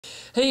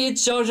Hey,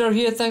 it's Jar Jar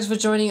here. Thanks for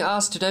joining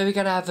us. Today we're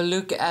gonna have a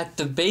look at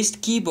the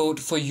best keyboard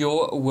for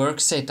your work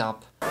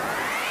setup.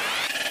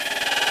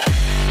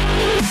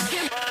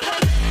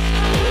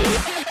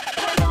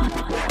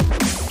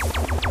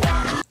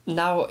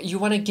 Now, you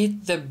want to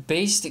get the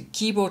best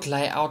keyboard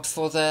layout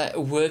for the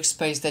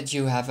workspace that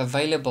you have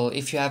available.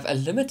 If you have a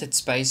limited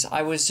space,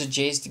 I would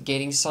suggest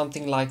getting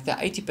something like the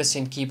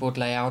 80% keyboard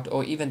layout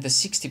or even the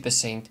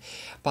 60%.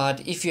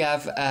 But if you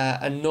have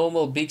a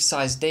normal big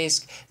size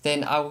desk,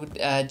 then I would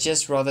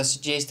just rather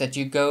suggest that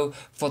you go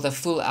for the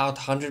full out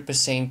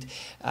 100%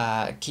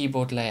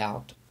 keyboard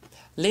layout.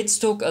 Let's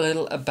talk a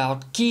little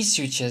about key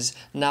switches.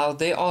 Now,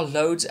 there are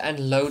loads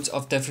and loads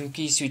of different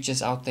key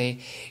switches out there.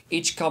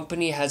 Each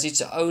company has its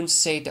own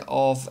set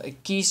of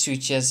key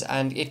switches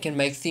and it can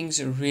make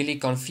things really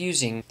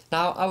confusing.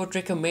 Now, I would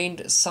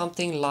recommend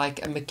something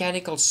like a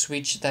mechanical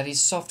switch that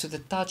is soft to the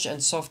touch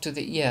and soft to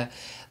the ear.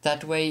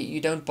 That way you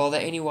don't bother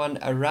anyone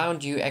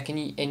around you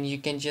and you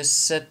can just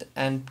sit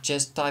and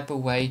just type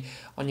away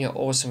on your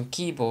awesome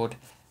keyboard.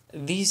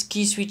 These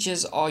key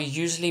switches are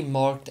usually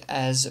marked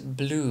as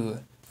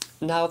blue.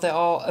 Now, there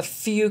are a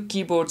few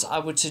keyboards I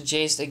would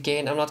suggest.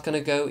 Again, I'm not going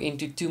to go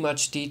into too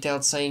much detail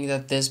saying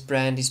that this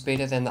brand is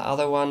better than the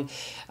other one.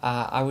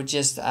 I would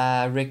just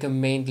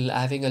recommend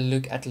having a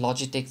look at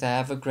Logitech. They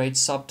have a great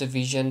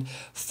subdivision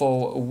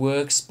for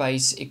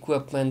workspace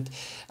equipment,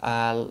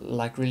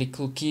 like really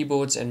cool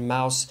keyboards and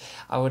mouse.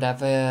 I would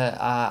have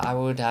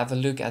a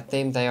look at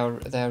them. They are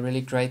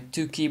really great.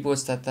 Two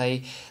keyboards that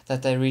they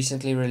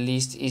recently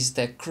released is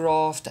the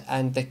Craft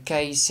and the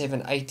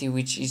K780,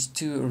 which is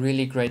two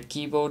really great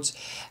keyboards.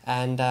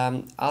 And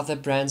other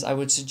brands I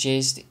would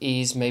suggest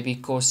is maybe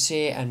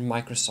Corsair and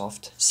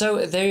Microsoft.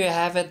 So there you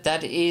have it.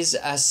 That is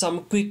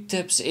some quick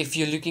tips if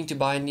you're looking to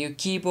buy a new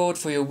keyboard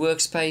for your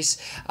workspace.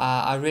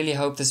 I really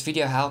hope this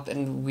video helped,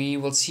 and we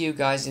will see you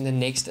guys in the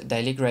next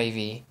Daily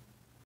Gravy.